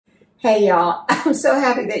Hey y'all, I'm so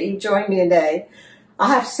happy that you joined me today. I'll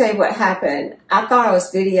have to say what happened. I thought I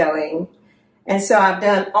was videoing, and so I've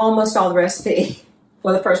done almost all the recipe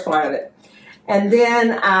for the first part of it. And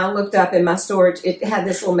then I looked up in my storage, it had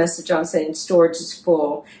this little message on saying storage is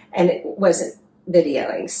full, and it wasn't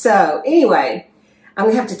videoing. So anyway, I'm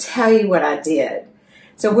gonna have to tell you what I did.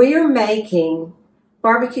 So we are making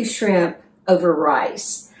barbecue shrimp over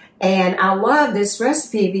rice. And I love this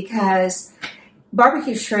recipe because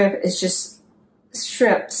barbecue shrimp is just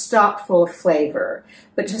shrimp stock full of flavor.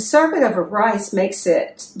 But to serve it over rice makes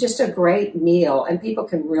it just a great meal, and people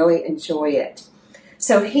can really enjoy it.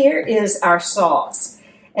 So here is our sauce.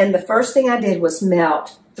 And the first thing I did was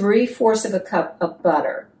melt 3/4 of a cup of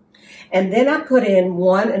butter. And then I put in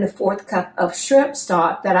 1 1/4 cup of shrimp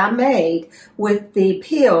stock that I made with the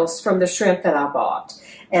peels from the shrimp that I bought.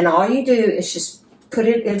 And all you do is just put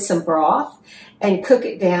it in some broth and cook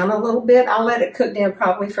it down a little bit. I'll let it cook down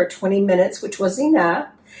probably for 20 minutes, which was enough.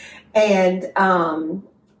 And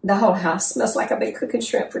the whole house smells like I've been cooking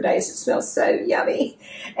shrimp for days. It smells so yummy.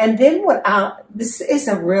 And then this is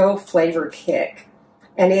a real flavor kick.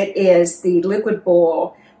 And it is the liquid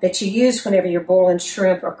boil that you use whenever you're boiling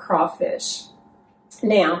shrimp or crawfish.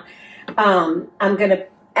 Now, I'm going to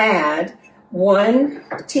add 1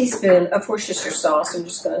 teaspoon of Worcestershire sauce. I'm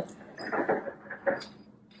just going to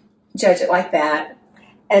judge it like that.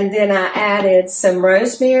 And then I added some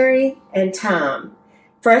rosemary and thyme.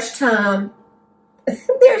 Fresh thyme,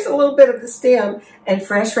 there's a little bit of the stem, and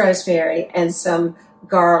fresh rosemary and some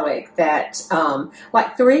garlic that,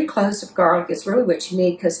 like 3 cloves of garlic is really what you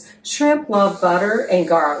need because shrimp love butter and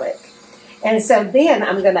garlic. And so then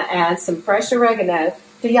I'm going to add some fresh oregano.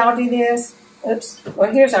 Do y'all do this? Oops.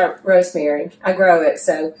 Well, here's our rosemary. I grow it,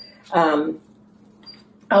 so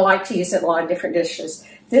I like to use it in a lot of different dishes.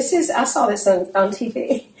 This is, I saw this on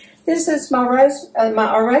TV. This is my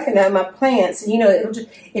oregano, my plants. You know, it'll just,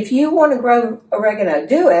 if you want to grow oregano,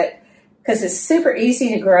 do it because it's super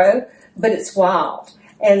easy to grow, but it's wild.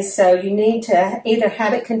 And so you need to either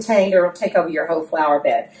have it contained or it'll take over your whole flower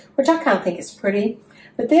bed, which I kind of think is pretty.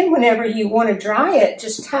 But then whenever you want to dry it,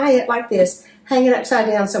 just tie it like this, hang it upside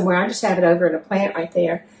down somewhere. I just have it over in a plant right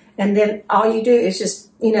there. And then all you do is just,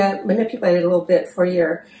 you know, manipulate it a little bit for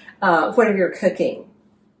your, whatever you're cooking.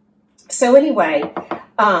 So anyway,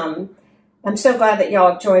 I'm so glad that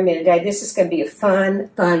y'all have joined me today. This is going to be a fun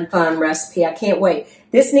recipe. I can't wait.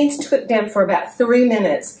 This needs to cook down for about 3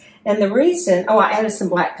 minutes. And the reason, I added some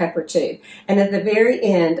black pepper too. And at the very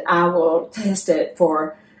end, I will test it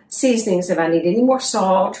for seasonings. If I need any more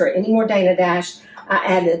salt or any more Dana Dash, I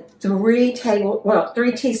added 3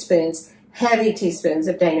 teaspoons, heavy teaspoons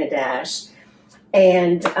of Dana Dash.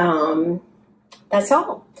 And that's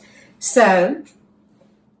all. So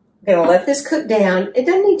I'm going to let this cook down. It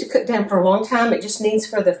doesn't need to cook down for a long time. It just needs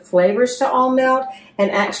for the flavors to all melt,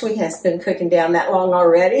 and actually has been cooking down that long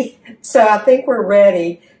already. So I think we're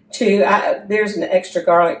ready to, there's an extra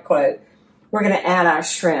garlic clove. We're going to add our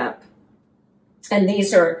shrimp. And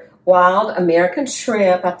these are wild American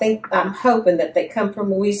shrimp. I'm hoping that they come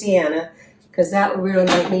from Louisiana because that would really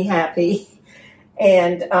make me happy.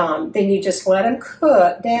 And then you just let them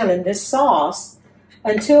cook down in this sauce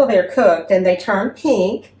until they're cooked and they turn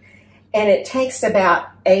pink. And it takes about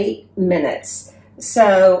 8 minutes.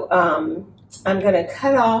 So I'm going to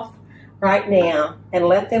cut off right now and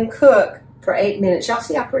let them cook for 8 minutes. Y'all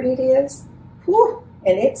see how pretty it is? Whew.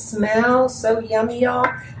 And it smells so yummy, y'all.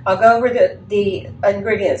 I'll go over the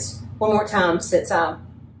ingredients one more time since I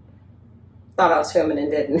thought I was filming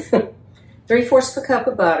and didn't. 3/4 of a cup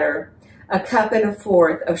of butter, 1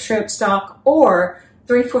 1/4 cup of shrimp stock, or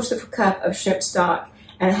 3/4 of a cup of shrimp stock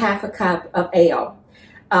and 1/2 cup of ale.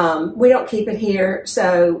 We don't keep it here,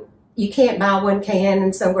 so you can't buy 1 can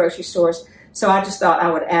in some grocery stores, so I just thought I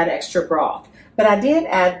would add extra broth. But I did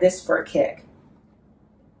add this for a kick.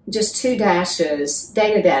 Just 2 dashes,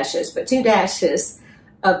 Dana Dashes, but 2 dashes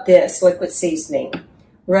of this liquid seasoning.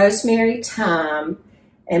 Rosemary, thyme,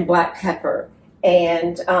 and black pepper.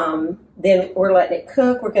 And then we're letting it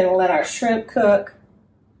cook. We're going to let our shrimp cook.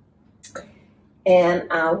 And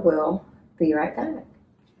I will be right back.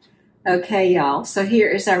 Okay, y'all, so here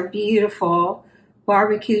is our beautiful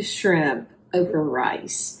barbecue shrimp over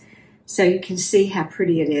rice. So you can see how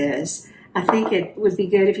pretty it is. I think it would be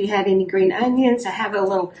good if you had any green onions. I have a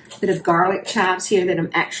little bit of garlic chives here that I'm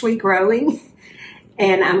actually growing.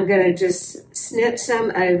 And I'm going to just snip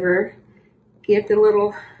some over, give the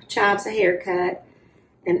little chives a haircut,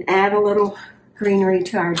 and add a little greenery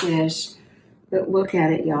to our dish. But look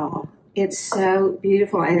at it, y'all. It's so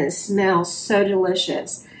beautiful, and it smells so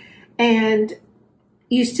delicious. And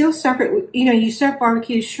you still serve it, you know, you serve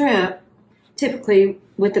barbecue shrimp typically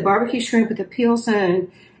with the barbecue shrimp with the peel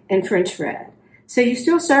zone and French bread. So you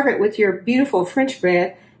still serve it with your beautiful French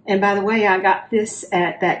bread. And by the way, I got this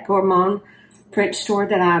at that Gourmand French store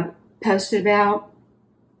that I posted about.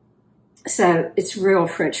 So it's real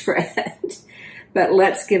French bread. But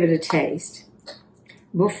let's give it a taste.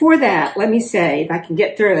 Before that, let me say, if I can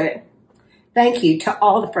get through it, thank you to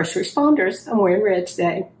all the first responders, I'm wearing red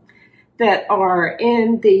today, that are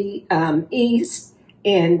in the East,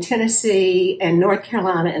 in Tennessee, and North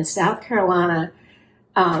Carolina, and South Carolina.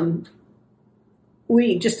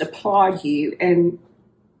 We just applaud you. And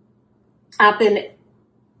I've been,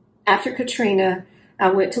 after Katrina,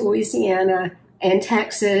 I went to Louisiana and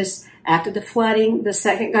Texas. After the flooding, the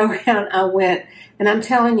second go around, I went. And I'm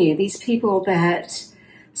telling you, these people that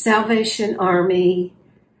Salvation Army,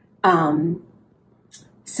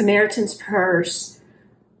 Samaritan's Purse,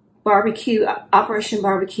 Barbecue, Operation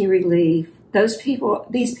Barbecue Relief, these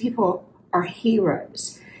people are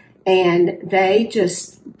heroes. And they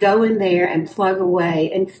just go in there and plug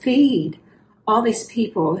away and feed all these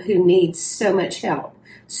people who need so much help.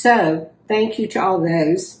 So thank you to all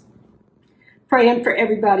those. Praying for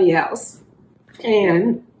everybody else.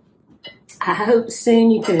 And I hope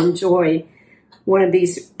soon you can enjoy one of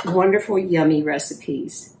these wonderful, yummy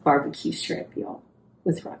recipes. Barbecue shrimp, y'all,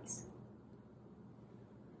 with rice.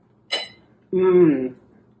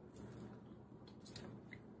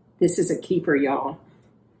 This is a keeper, y'all.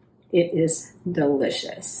 It is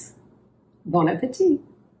delicious. Bon appetit.